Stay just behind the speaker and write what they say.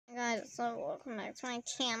guys, so welcome back to my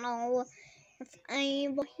channel. It's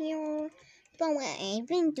Ava here. So what I've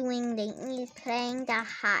been doing lately is playing the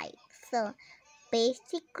Hive. So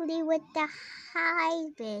basically what the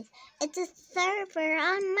Hive is, it's a server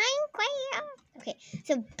on Minecraft. Okay,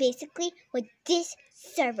 so basically what this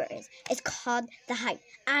server is, it's called the Hive.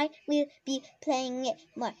 I will be playing it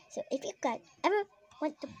more. So if you guys ever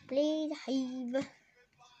want to play the Hive,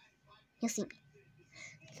 you'll see me.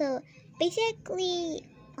 So basically,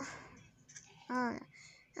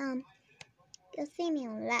 you'll see me a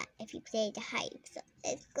lot if you play the Hive. So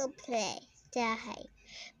let's go play the Hive.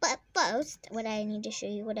 But first, what I need to show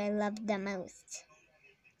you what I love the most: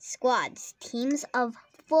 squads, teams of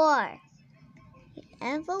 4. If you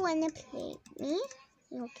ever wanna play me,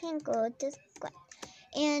 you can go to squad.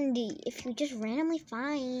 And if you just randomly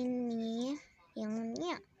find me,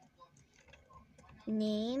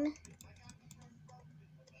 name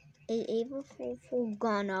is Ava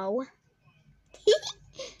Fulgano.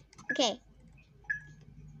 Okay.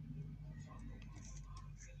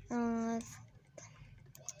 And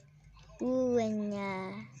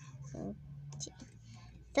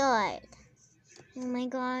third. Oh my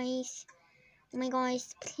gosh,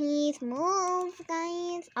 please move,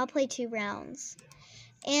 guys. I'll play 2 rounds.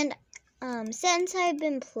 And since I've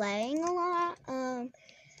been playing a lot,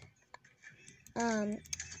 I'm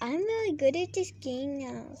really good at this game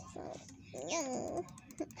now, so yeah.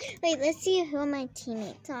 Wait, let's see who my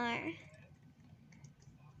teammates are.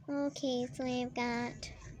 Okay, so I've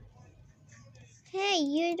got, hey,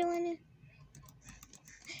 you're the one.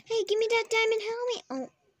 Hey, give me that diamond helmet. Oh,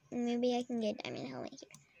 maybe I can get a diamond helmet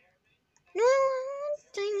here. No, I want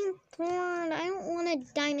diamond sword. I don't want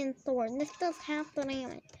a diamond sword. This does half the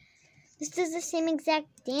damage. This does the same exact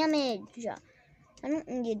damage. I don't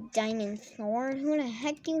need a diamond sword. Who the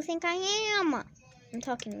heck do you think I am? I'm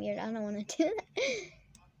talking weird. I don't want to do that.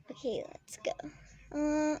 Okay, let's go.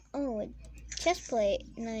 Oh, a chest plate.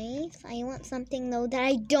 Nice. I want something though that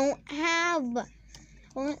I don't have.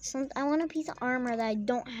 I want a piece of armor that I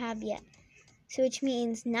don't have yet. So which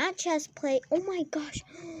means not chest plate. Oh my gosh.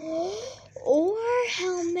 Or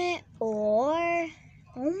helmet. Or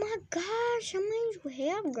oh my gosh, how many do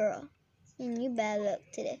you have, girl? And you bad luck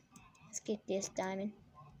today. Let's get this diamond.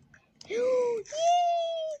 Yay!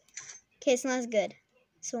 Okay, it's not as good.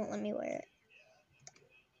 So won't let me wear it.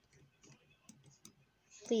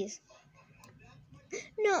 Please.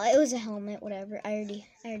 No, it was a helmet, whatever. I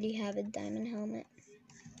already have a diamond helmet.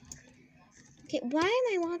 Okay, why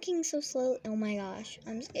am I walking so slow? Oh my gosh,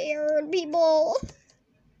 I'm scared, people.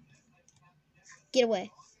 Get away.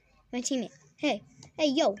 My teammate. Hey,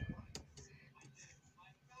 yo.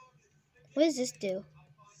 What does this do?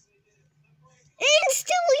 It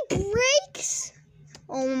instantly breaks.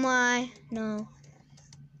 Oh my, no.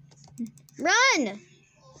 Run,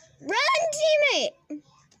 teammate.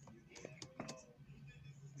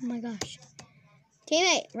 Oh my gosh.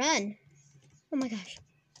 Teammate, run. Oh my gosh.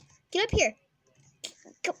 Get up here.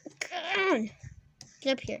 Come on.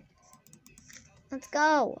 Get up here. Let's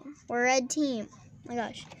go. We're a red team. Oh my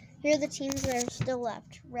gosh. Here are the teams that are still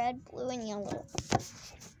left. Red, blue, and yellow.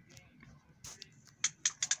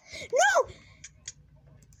 No!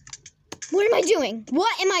 What am I doing?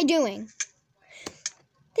 What am I doing?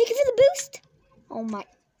 Thank you for the boost. Oh my.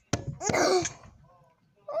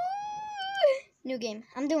 New game.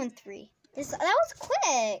 I'm doing 3. That was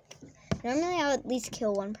quick. Normally I would at least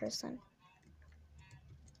kill 1 person.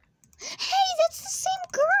 Hey, that's the same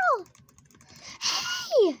girl.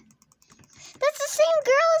 Hey, that's the same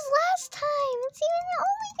girl as last time. It's even the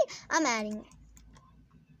only thing. I'm adding it.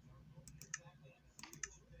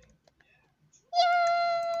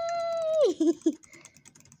 Yay!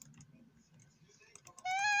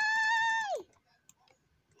 Yay!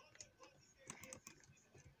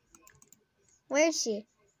 Where is she?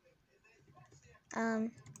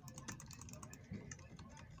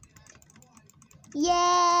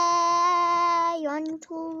 Yeah, you're on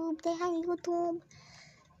YouTube. Say hi, YouTube.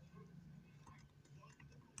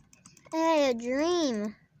 Hey, a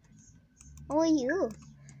dream. How are you?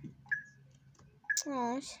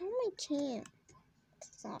 Oh, show my team.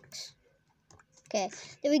 Sucks. Okay,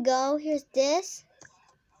 there we go. Here's this.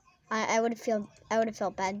 I would have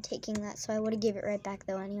felt bad taking that, so I would have gave it right back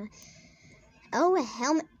though anyway. Oh, a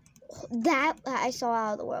helmet. That I saw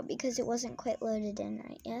out of the world because it wasn't quite loaded in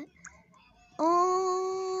right yet. Oh,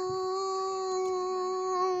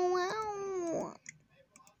 wow.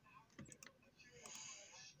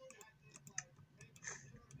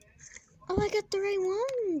 Oh, I got the right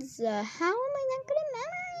ones. How am I not good at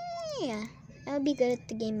memory? I would be good at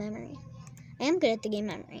the game memory. I am good at the game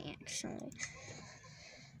memory, actually.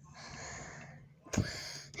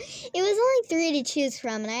 It was only 3 to choose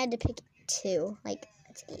from, and I had to pick 2. Like,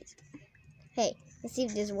 that's easy. Hey, let's see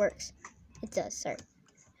if this works. It does. Sorry,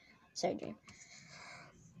 Dream.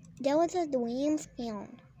 That was a Dwayne's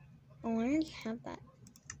found. Oh, I already have that.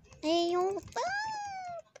 Hey, yo, stop!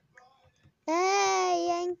 Hey,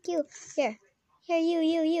 thank you. Here,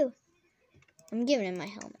 you. I'm giving him my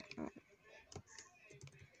helmet. Oh.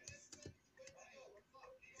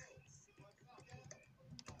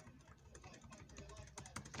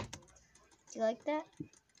 Do you like that?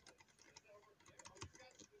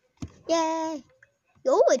 Yay!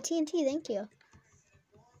 Oh, a TNT, thank you.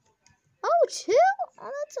 Oh, 2?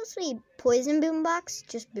 Oh, that's so sweet. Poison boombox?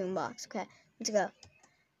 Just boombox. Okay, let's go.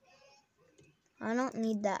 I don't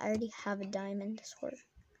need that. I already have a diamond sword.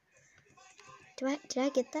 Did I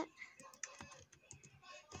get that?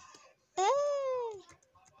 Hey!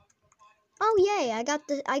 Oh, yay! I got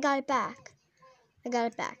it back.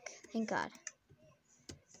 Thank God.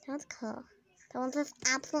 That's cool. That one's just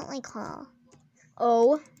absolutely cool.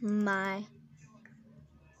 Oh my.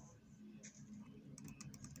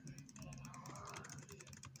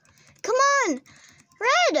 Come on!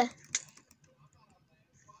 Red!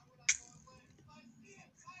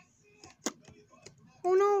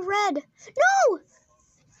 Oh no, red!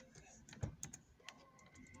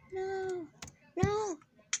 No! No!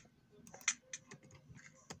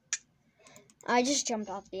 I just jumped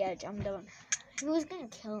off the edge. I'm done. He was gonna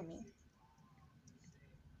kill me.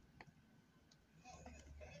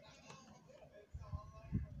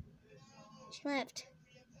 She left.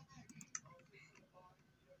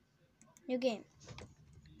 New game.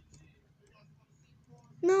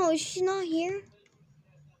 No, she's not here.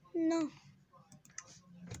 No.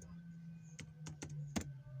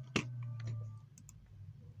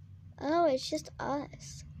 Oh, it's just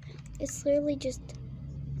us. It's literally just...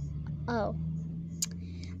 Oh.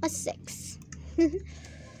 A 6. We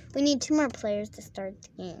need 2 more players to start the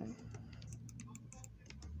game.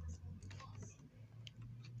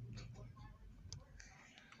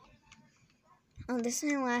 Oh, this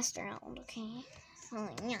is my last round, okay? So,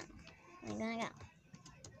 yeah. I'm gonna go.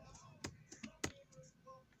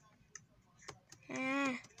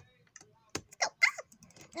 Ah. Let's go. Ah.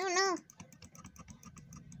 Oh, no.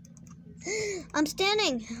 I'm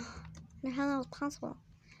standing. How that was possible?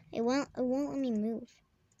 It won't let me move.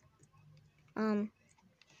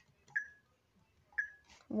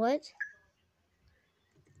 What?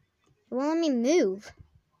 It won't let me move.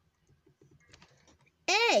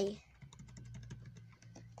 Hey!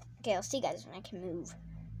 Okay, I'll see you guys when I can move.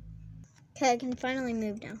 Okay, I can finally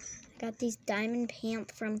move now. I got these diamond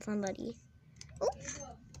pants from somebody. Oh!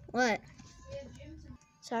 What?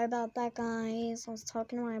 Sorry about that, guys. I was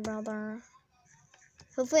talking to my brother.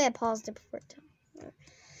 Hopefully I paused it before it.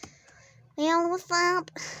 Yeah, what's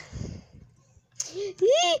up?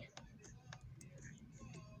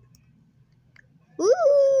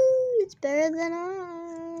 Ooh, it's better than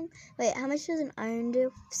iron. Wait, how much does an iron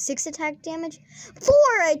do? 6 attack damage? 4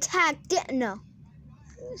 attack no.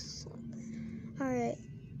 Alright,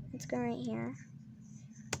 let's go right here.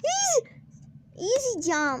 Easy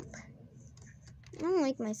jump. I don't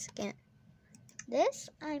like my skin. This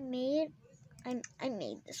I made. I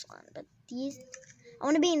made this one, but these. I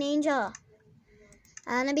want to be an angel.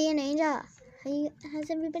 Has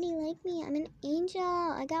everybody like me? I'm an angel.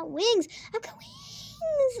 I got wings. Oh,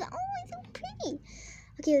 it's so pretty.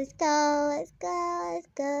 Okay, let's go. I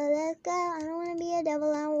don't want to be a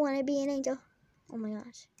devil. I want to be an angel. Oh my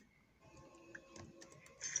gosh.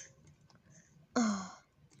 Oh.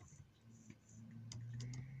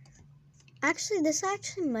 Actually, this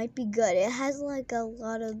might be good. It has like a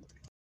lot of